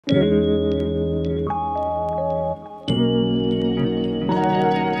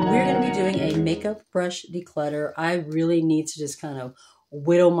makeup brush declutter. I really need to just kind of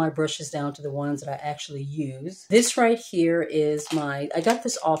whittle my brushes down to the ones that I actually use. This right here is I got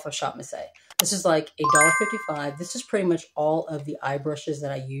this off of Shop Miss A. This is like $1.55. This is pretty much all of the eye brushes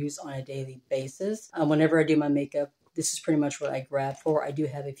that I use on a daily basis. Whenever I do my makeup, this is pretty much what I grab for. I do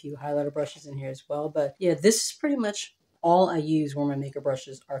have a few highlighter brushes in here as well, but yeah, this is pretty much all I use where my makeup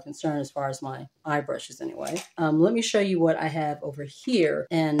brushes are concerned as far as my eye brushes anyway. Let me show you what I have over here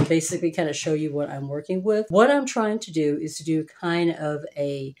and basically kind of show you what I'm working with. What I'm trying to do is to do kind of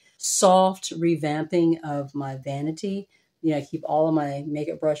a soft revamping of my vanity. You know, I keep all of my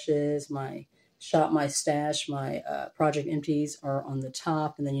makeup brushes, my stash, my project empties are on the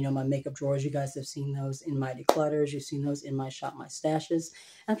top. And then, you know, my makeup drawers, you guys have seen those in my declutters. You've seen those in my shop, my stashes.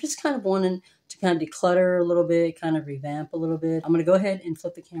 And I'm just kind of wanting to kind of declutter a little bit, kind of revamp a little bit. I'm going to go ahead and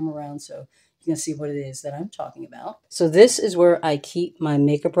flip the camera around so you can see what it is that I'm talking about. So this is where I keep my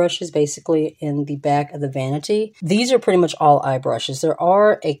makeup brushes, basically in the back of the vanity. These are pretty much all eye brushes. There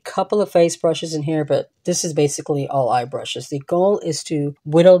are a couple of face brushes in here, but this is basically all eye brushes. The goal is to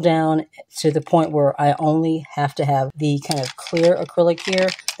whittle down to the point where I only have to have the kind of clear acrylic here.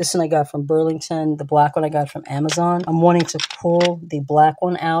 This one I got from Burlington. The black one I got from Amazon. I'm wanting to pull the black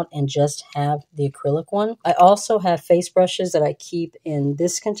one out and just have the acrylic one. I also have face brushes that I keep in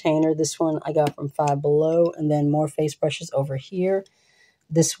this container. This one I got from Five Below, and then more face brushes over here.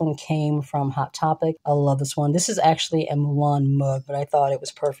 This one came from Hot Topic. I love this one. This is actually a Mulan mug, but I thought it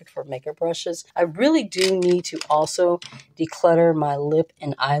was perfect for makeup brushes. I really do need to also declutter my lip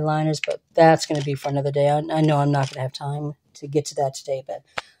and eyeliners, but that's going to be for another day. I know I'm not going to have time to get to that today, but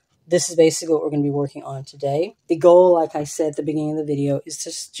this is basically what we're going to be working on today. The goal, like I said at the beginning of the video, is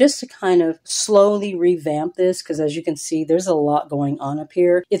just to kind of slowly revamp this, because as you can see, there's a lot going on up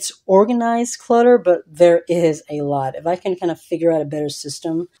here. It's organized clutter, but there is a lot. If I can kind of figure out a better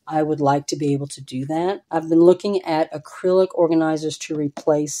system, I would like to be able to do that. I've been looking at acrylic organizers to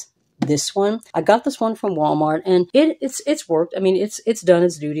replace this one. I got this one from Walmart, and it's worked. I mean, it's done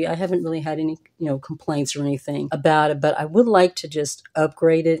its duty. I haven't really had any, you know, complaints or anything about it, but I would like to just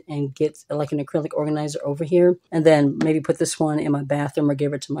upgrade it and get like an acrylic organizer over here, and then maybe put this one in my bathroom or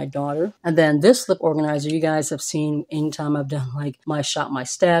give it to my daughter. And then this lip organizer, you guys have seen anytime I've done like my shop, my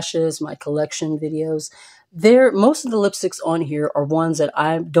stashes, my collection videos. Most of the lipsticks on here are ones that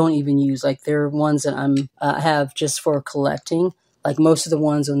I don't even use. Like they're ones that I have just for collecting. Like most of the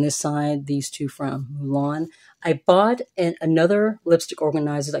ones on this side, these two from Mulan. I bought another lipstick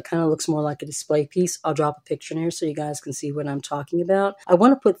organizer that kind of looks more like a display piece. I'll drop a picture in here so you guys can see what I'm talking about. I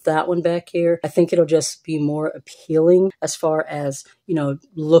want to put that one back here. I think it'll just be more appealing as far as, you know,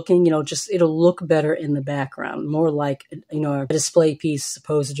 looking, you know, just it'll look better in the background. More like, you know, a display piece as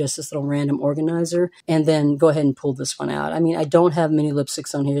opposed to just this little random organizer. And then go ahead and pull this one out. I mean, I don't have many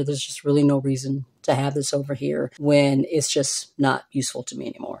lipsticks on here. There's just really no reason to have this over here when it's just not useful to me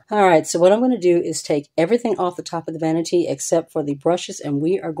anymore. All right, so what I'm going to do is take everything off the top of the vanity except for the brushes, and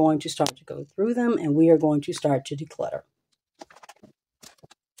we are going to start to go through them, and we are going to start to declutter.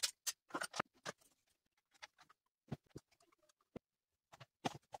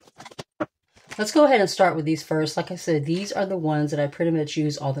 Let's go ahead and start with these first. Like I said, these are the ones that I pretty much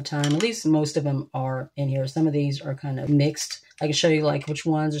use all the time. At least most of them are in here. Some of these are kind of mixed. I can show you like which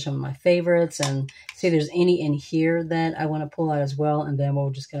ones are some of my favorites and see if there's any in here that I want to pull out as well. And then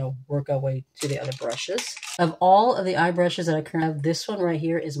we'll just kind of work our way to the other brushes. Of all of the eye brushes that I currently have, this one right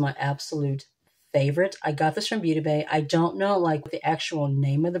here is my absolute favorite. I got this from Beauty. I don't know like what the actual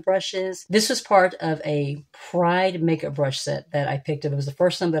name of the brush is. This was part of a Pride makeup brush set that I picked up. It was the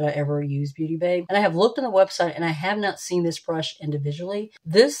first time that I ever used Beauty Babe. And I have looked on the website and I have not seen this brush individually.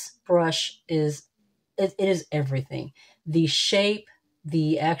 This brush is, it is everything. The shape,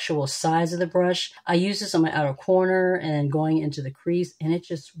 the actual size of the brush. I use this on my outer corner and going into the crease, and it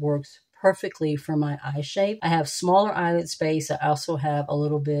just works perfectly for my eye shape. I have smaller eyelid space. I also have a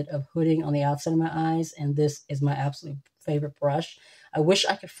little bit of hooding on the outside of my eyes, and this is my absolute favorite brush. I wish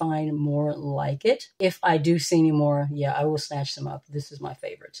I could find more like it. If I do see any more, yeah, I will snatch them up. This is my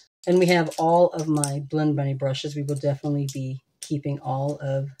favorite. And we have all of my Blend Bunny brushes. We will definitely be keeping all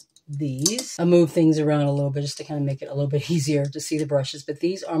of these. I move things around a little bit just to kind of make it a little bit easier to see the brushes, but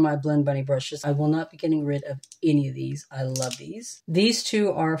these are my Blend Bunny brushes. I will not be getting rid of any of these. I love these. These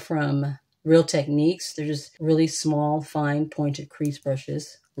two are from Real Techniques. They're just really small, fine, pointed crease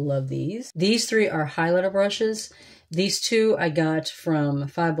brushes. Love these. These three are highlighter brushes. These two I got from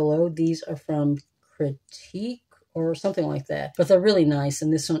Five Below. These are from Critique or something like that, but they're really nice.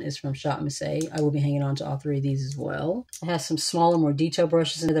 And this one is from Shop Miss A. I will be hanging on to all three of these as well. It has some smaller, more detailed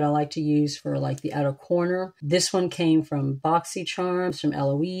brushes in it that I like to use for like the outer corner. This one came from BoxyCharm, from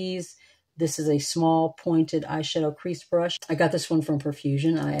Eloise. This is a small pointed eyeshadow crease brush. I got this one from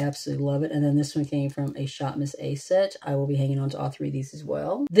Profusion. I absolutely love it. And then this one came from a Shop Miss A set. I will be hanging on to all three of these as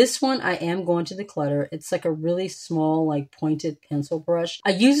well. This one I am going to declutter. It's like a really small, like pointed pencil brush.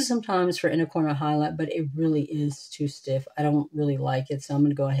 I use it sometimes for inner corner highlight, but it really is too stiff. I don't really like it, so I'm going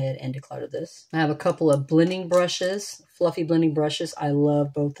to go ahead and declutter this. I have a couple of blending brushes, fluffy blending brushes. I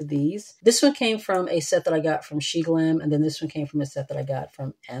love both of these. This one came from a set that I got from She Glam, and then this one came from a set that I got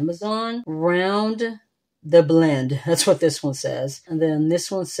from Amazon. Round the blend. That's what this one says. And then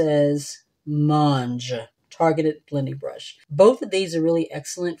this one says Mange. Targeted blending brush. Both of these are really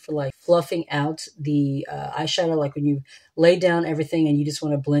excellent for like fluffing out the eyeshadow, like when you lay down everything and you just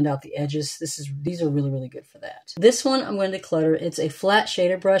want to blend out the edges. These are really, really good for that. This one I'm going to declutter. It's a flat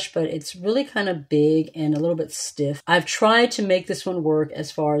shader brush, but it's really kind of big and a little bit stiff. I've tried to make this one work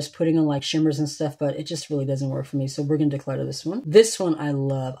as far as putting on like shimmers and stuff, but it just really doesn't work for me. So we're going to declutter this one. This one I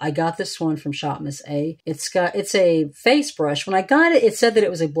love. I got this one from Shop Miss A. It's a face brush. When I got it, it said that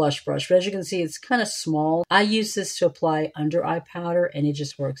it was a blush brush, but as you can see, it's kind of small. I use this to apply under eye powder, and it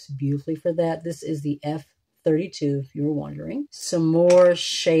just works beautifully for that. This is the F32, if you were wondering. Some more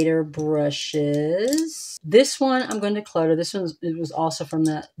shader brushes. This one I'm going to declutter. This one was also from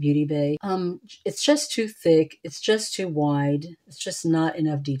that Beauty Bay. It's just too thick. It's just too wide. It's just not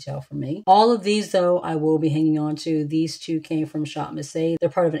enough detail for me. All of these, though, I will be hanging on to. These two came from Shop Miss A. They're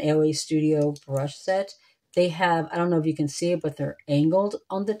part of an AOA Studio brush set. They have, I don't know if you can see it, but they're angled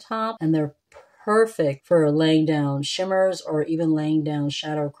on the top, and they're perfect for laying down shimmers or even laying down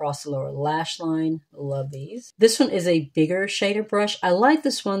shadow across the lower lash line. Love these. This one is a bigger shader brush. I like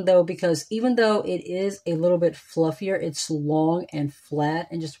this one though because even though it is a little bit fluffier, it's long and flat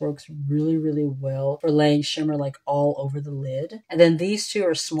and just works really, really well for laying shimmer like all over the lid. And then these two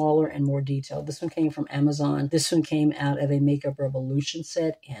are smaller and more detailed. This one came from Amazon. This one came out of a Makeup Revolution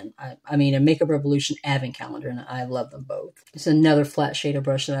set, and I mean a Makeup Revolution advent calendar, and I love them both. It's another flat shader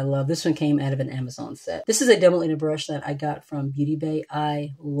brush that I love. This one came out of an Amazon set. This is a double ended brush that I got from Beauty Bay.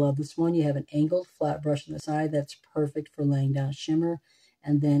 I love this one. You have an angled flat brush on the side that's perfect for laying down shimmer,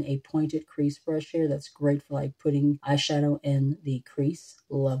 and then a pointed crease brush here that's great for like putting eyeshadow in the crease.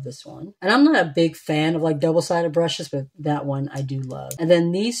 Love this one. And I'm not a big fan of like double-sided brushes, but that one I do love. And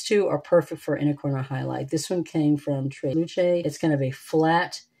then these two are perfect for inner corner highlight. This one came from Tre Luce. It's kind of a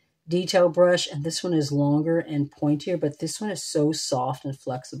flat detail brush, and this one is longer and pointier, but this one is so soft and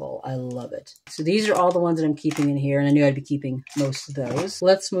flexible. I love it. So these are all the ones that I'm keeping in here, and I knew I'd be keeping most of those.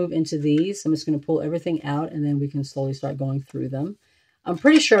 Let's move into these. I'm just going to pull everything out, and then we can slowly start going through them. I'm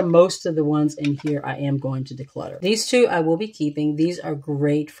pretty sure most of the ones in here I am going to declutter. These two I will be keeping. These are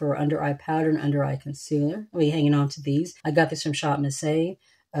great for under eye powder and under eye concealer. I'll be hanging on to these. I got this from Shop Miss A.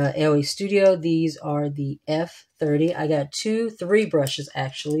 AOA Studio. These are the F30. I got three brushes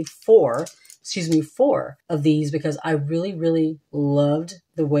actually, four of these because I really, really loved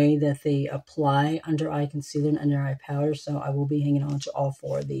the way that they apply under eye concealer and under eye powder. So I will be hanging on to all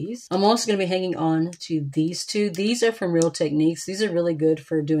four of these. I'm also going to be hanging on to these two. These are from Real Techniques. These are really good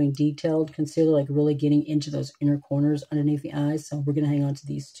for doing detailed concealer, like really getting into those inner corners underneath the eyes. So we're going to hang on to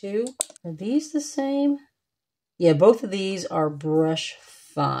these two. Are these the same? Yeah, both of these are brush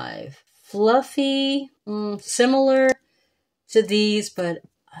 5. Fluffy, similar to these, but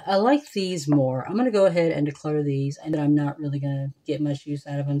I like these more. I'm going to go ahead and declutter these, and I'm not really going to get much use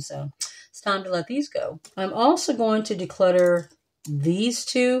out of them, so it's time to let these go. I'm also going to declutter these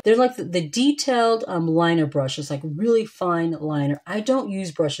two. They're like the detailed liner brushes, like really fine liner. I don't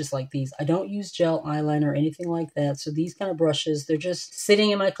use brushes like these. I don't use gel eyeliner or anything like that, so these kind of brushes, they're just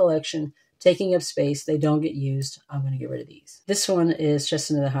sitting in my collection, taking up space. They don't get used. I'm going to get rid of these. This one is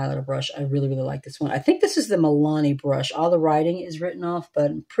just another highlighter brush. I really, really like this one. I think this is the Milani brush. All the writing is written off, but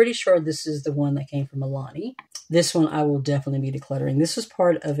I'm pretty sure this is the one that came from Milani. This one I will definitely be decluttering. This was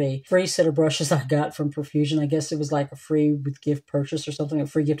part of a free set of brushes I got from Profusion. I guess it was like a free with gift purchase or something, a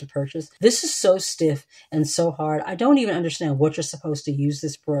free gifted purchase. This is so stiff and so hard. I don't even understand what you're supposed to use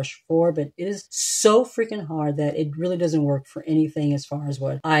this brush for, but it is so freaking hard that it really doesn't work for anything as far as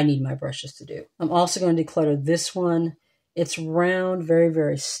what I need my brushes to do. I'm also going to declutter this one. It's round, very,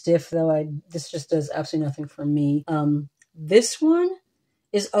 very stiff though. This just does absolutely nothing for me. This one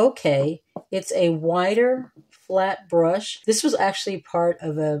is okay. It's a wider flat brush. This was actually part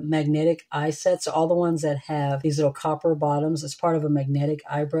of a magnetic eye set. So all the ones that have these little copper bottoms, it's part of a magnetic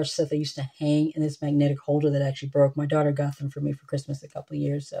eye brush set that used to hang in this magnetic holder that actually broke. My daughter got them for me for Christmas a couple of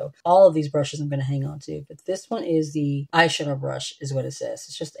years. So all of these brushes I'm going to hang on to. But this one is the eyeshadow brush is what it says.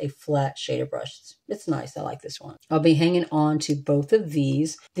 It's just a flat shader brush. It's nice. I like this one. I'll be hanging on to both of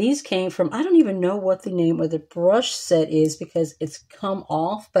these. These came from, I don't even know what the name of the brush set is because it's come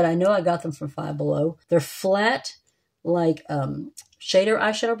off, but I know I got them from Five Below. They're flat like shader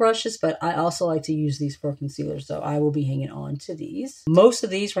eyeshadow brushes, but I also like to use these for concealer, so I will be hanging on to these. Most of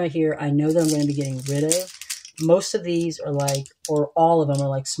these right here, I know that I'm going to be getting rid of. Most of these are like, or all of them are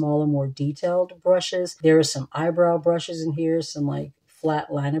like smaller, more detailed brushes. There are some eyebrow brushes in here, some like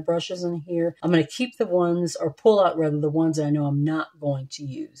flat liner brushes in here. I'm going to keep the ones, or pull out rather, the ones that I know I'm not going to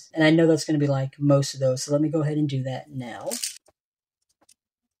use. And I know that's going to be like most of those, so let me go ahead and do that now.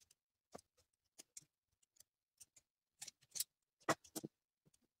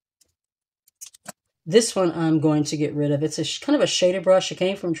 This one I'm going to get rid of. It's a kind of a shader brush. It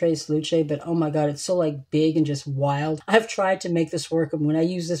came from Tres Luce, but oh my god, it's so like big and just wild. I've tried to make this work, and when I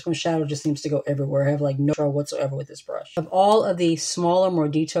use this one, shadow just seems to go everywhere. I have like no trouble whatsoever with this brush. Of all of the smaller, more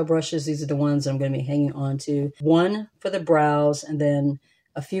detailed brushes, these are the ones I'm going to be hanging on to. One for the brows, and then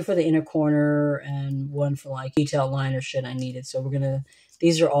a few for the inner corner, and one for like detailed liner shit I needed. So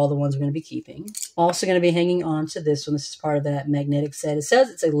these are all the ones we're going to be keeping. Also going to be hanging on to this one. This is part of that magnetic set. It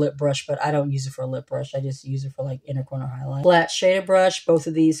says it's a lip brush, but I don't use it for a lip brush. I just use it for like inner corner highlight. Flat shader brush. Both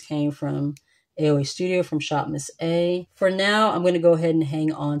of these came from AOA Studio from Shop Miss A. For now, I'm going to go ahead and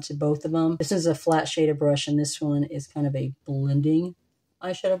hang on to both of them. This is a flat shader brush, and this one is kind of a blending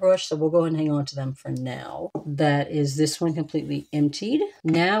eyeshadow brush, so we'll go ahead and hang on to them for now. That is this one completely emptied.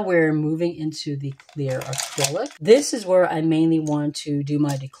 Now we're moving into the clear acrylic. This is where I mainly want to do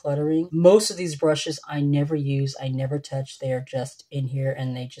my decluttering. Most of these brushes I never use, I never touch. They are just in here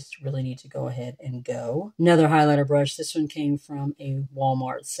and they just really need to go ahead and go. Another highlighter brush. This one came from a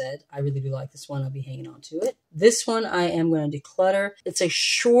Walmart set. I really do like this one. I'll be hanging on to it. This one I am going to declutter. It's a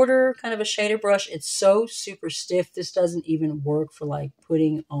shorter kind of a shader brush. It's so super stiff. This doesn't even work for like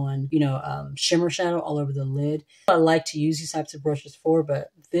putting on, you know, shimmer shadow all over the lid. I like to use these types of brushes for,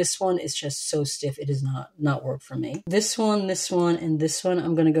 but this one is just so stiff. It does not work for me. This one, and this one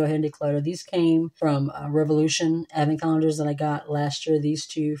I'm going to go ahead and declutter. These came from Revolution advent calendars that I got last year. These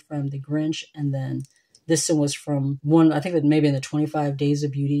two from the Grinch, and then this one was from one, I think that maybe in the 25 Days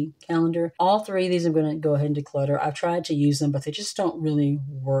of Beauty calendar. All three of these I'm going to go ahead and declutter. I've tried to use them, but they just don't really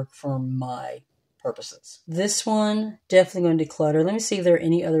work for my purposes. This one, definitely going to declutter. Let me see if there are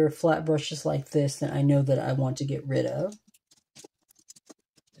any other flat brushes like this that I know that I want to get rid of.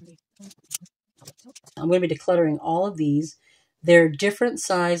 I'm going to be decluttering all of these. They're different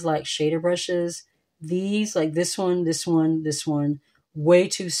size like shader brushes. These, like this one, way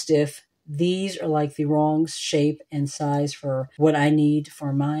too stiff. These are like the wrong shape and size for what I need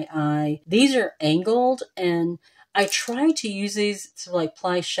for my eye. These are angled, and I try to use these to like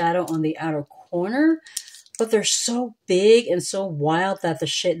apply shadow on the outer corner, but they're so big and so wild that the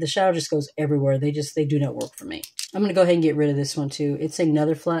shadow just goes everywhere. They do not work for me. I'm going to go ahead and get rid of this one too. It's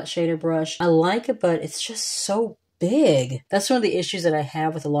another flat shader brush. I like it, but it's just so big. That's one of the issues that I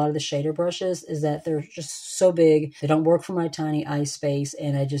have with a lot of the shader brushes, is that they're just so big. They don't work for my tiny eye space,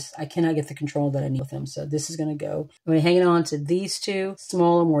 and I cannot get the control that I need with them. So this is going to go. I'm hanging on to these two.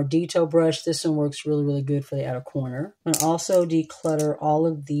 Smaller, more detailed brush. This one works really, really good for the outer corner. I'm going to also declutter all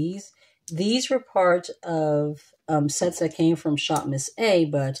of these. These were part of sets that came from Shop Miss A,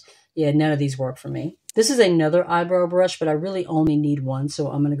 but yeah, none of these work for me. This is another eyebrow brush, but I really only need one, so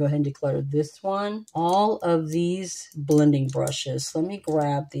I'm going to go ahead and declutter this one. All of these blending brushes. Let me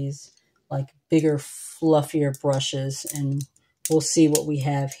grab these like bigger, fluffier brushes, and we'll see what we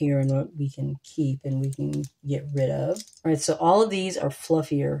have here and what we can keep and we can get rid of. All right, so all of these are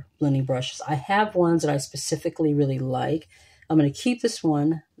fluffier blending brushes. I have ones that I specifically really like. I'm going to keep this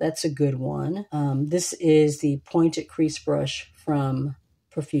one. That's a good one. This is the pointed crease brush from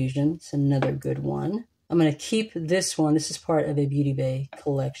Profusion. It's another good one. I'm going to keep this one. This is part of a Beauty Bay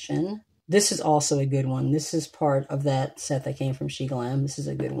collection. This is also a good one. This is part of that set that came from She Glam. This is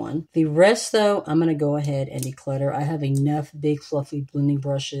a good one. The rest, though, I'm going to go ahead and declutter. I have enough big, fluffy blending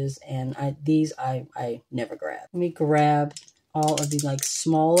brushes, and these I never grab. Let me grab all of the like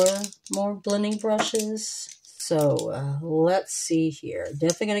smaller, more blending brushes. So let's see here.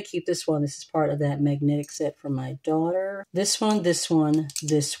 Definitely going to keep this one. This is part of that magnetic set for my daughter. This one, this one,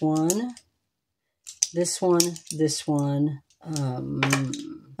 this one, this one, this one. I'm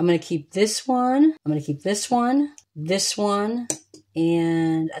going to keep this one. I'm going to keep this one,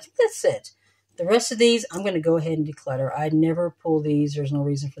 and I think that's it. The rest of these, I'm going to go ahead and declutter. I never pull these. There's no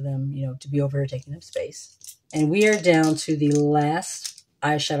reason for them, to be over here taking up space. And we are down to the last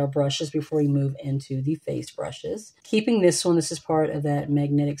eyeshadow brushes before we move into the face brushes. Keeping this one, this is part of that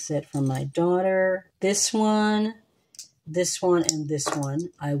magnetic set from my daughter. This one, and this one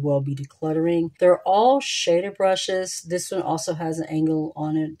I will be decluttering. They're all shader brushes. This one also has an angle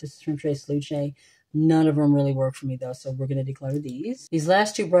on it. This is from Trace Luce. None of them really work for me though, so we're going to declutter these. These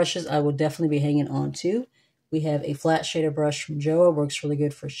last two brushes I will definitely be hanging on to. We have a flat shader brush from Joa, works really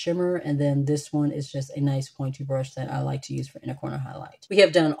good for shimmer, and then this one is just a nice pointy brush that I like to use for inner corner highlight. We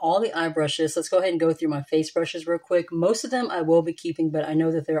have done all the eye brushes. Let's go ahead and go through my face brushes real quick. Most of them I will be keeping, but I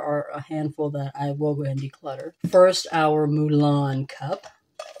know that there are a handful that I will go ahead and declutter. First, our Mulan cup.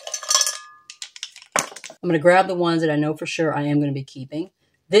 I'm going to grab the ones that I know for sure I am going to be keeping.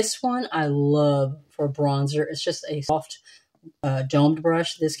 This one I love for bronzer. It's just a soft domed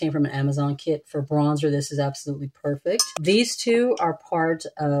brush. This came from an Amazon kit. For bronzer, this is absolutely perfect. These two are part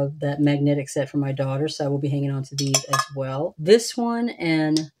of that magnetic set for my daughter, so I will be hanging on to these as well. This one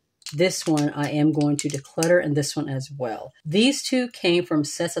and this one I am going to declutter, and this one as well. These two came from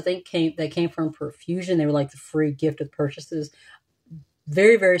sets, I think they came from Perfusion. They were like the free gift of purchases.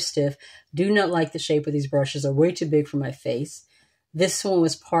 Very, very stiff. Do not like the shape of these brushes. Are way too big for my face. This one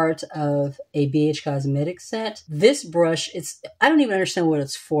was part of a BH Cosmetics set. This brush, I don't even understand what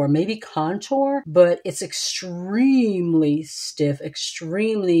it's for. Maybe contour, but it's extremely stiff,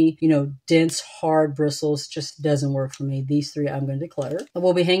 extremely, dense, hard bristles. Just doesn't work for me. These three I'm going to declutter. I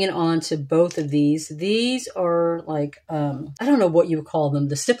will be hanging on to both of these. These are like, I don't know what you would call them.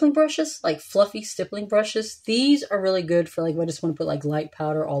 The stippling brushes, like fluffy stippling brushes. These are really good for like, if I just want to put like light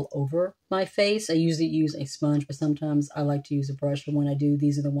powder all over my face. I usually use a sponge, but sometimes I like to use a brush. But when I do,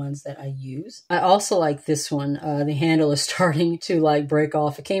 these are the ones that I use. I also like this one. The handle is starting to like break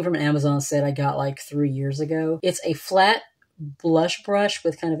off. It came from an Amazon set I got like 3 years ago. It's a flat blush brush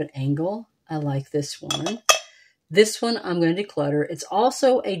with kind of an angle. I like this one. This one I'm going to declutter. It's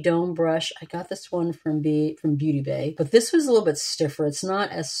also a dome brush. I got this one from Beauty Bay, but this was a little bit stiffer. It's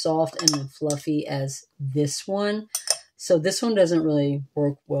not as soft and fluffy as this one. So this one doesn't really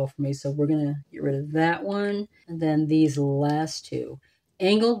work well for me. So we're going to get rid of that one. And then these last two.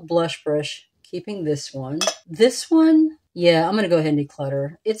 Angled blush brush, keeping this one. This one, yeah, I'm going to go ahead and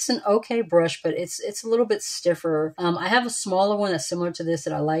declutter. It's an okay brush, but it's a little bit stiffer. I have a smaller one that's similar to this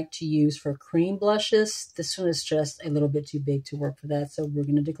that I like to use for cream blushes. This one is just a little bit too big to work for that. So we're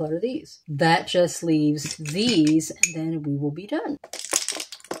going to declutter these. That just leaves these, and then we will be done.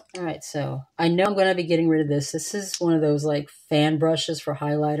 All right, so I know I'm going to be getting rid of this. This is one of those like fan brushes for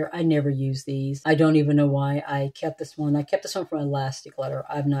highlighter. I never use these. I don't even know why I kept this one. I kept this one for my last declutter.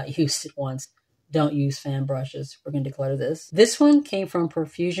 I've not used it once. Don't use fan brushes. We're going to declutter this. This one came from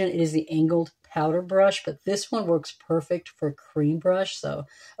Perfusion. It is the angled powder brush, but this one works perfect for cream brush,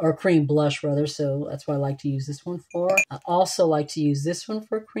 or cream blush rather. So that's what I like to use this one for. I also like to use this one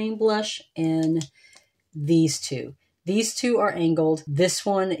for cream blush, and these two. These two are angled. This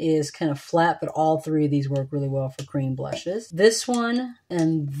one is kind of flat, but all three of these work really well for cream blushes. This one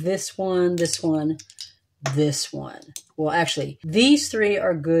and this one, this one, this one. Well, actually, these three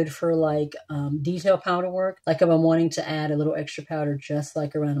are good for like detail powder work. Like if I'm wanting to add a little extra powder just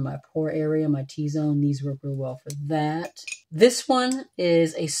like around in my pore area, my T-zone, these work really well for that. This one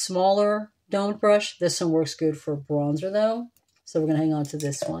is a smaller domed brush. This one works good for bronzer though. So we're going to hang on to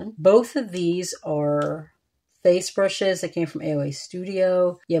this one. Both of these are face brushes that came from AOA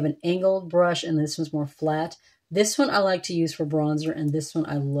Studio. You have an angled brush, and this one's more flat. This one I like to use for bronzer, and this one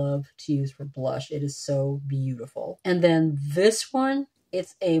I love to use for blush. It is so beautiful. And then this one,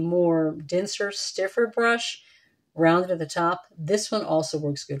 it's a more denser, stiffer brush, rounded at the top. This one also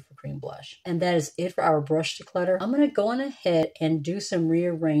works good for cream blush. And that is it for our brush declutter. I'm going to go on ahead and do some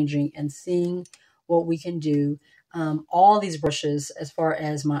rearranging and seeing what we can do. All these brushes, as far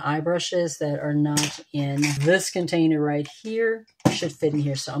as my eye brushes that are not in this container right here, should fit in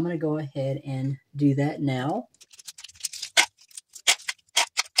here. So I'm going to go ahead and do that now.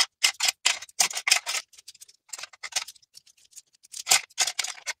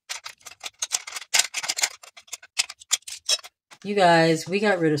 You guys, we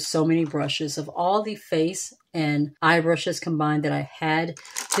got rid of so many brushes. Of all the face and eye brushes combined that I had,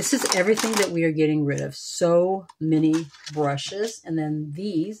 this is everything that we are getting rid of. So many brushes. And then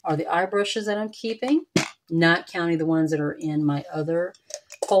these are the eye brushes that I'm keeping, not counting the ones that are in my other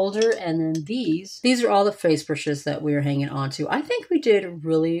folder. And then these are all the face brushes that we are hanging on to. I think we did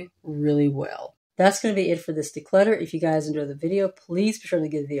really, really well. that's going to be it for this declutter. If you guys enjoyed the video, please be sure to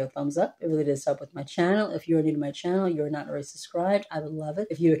give the video a thumbs up. It really does help with my channel. If you're new to my channel, you're not already subscribed, I would love it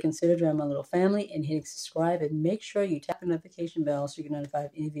if you would consider joining my little family and hitting subscribe, and make sure you tap the notification bell so you can notify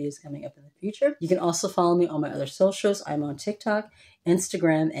of any videos coming up in the future. You can also follow me on my other socials. I'm on TikTok,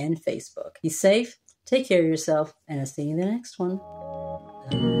 Instagram, and Facebook. Be safe, take care of yourself, and I'll see you in the next one.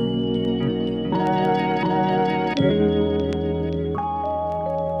 Bye.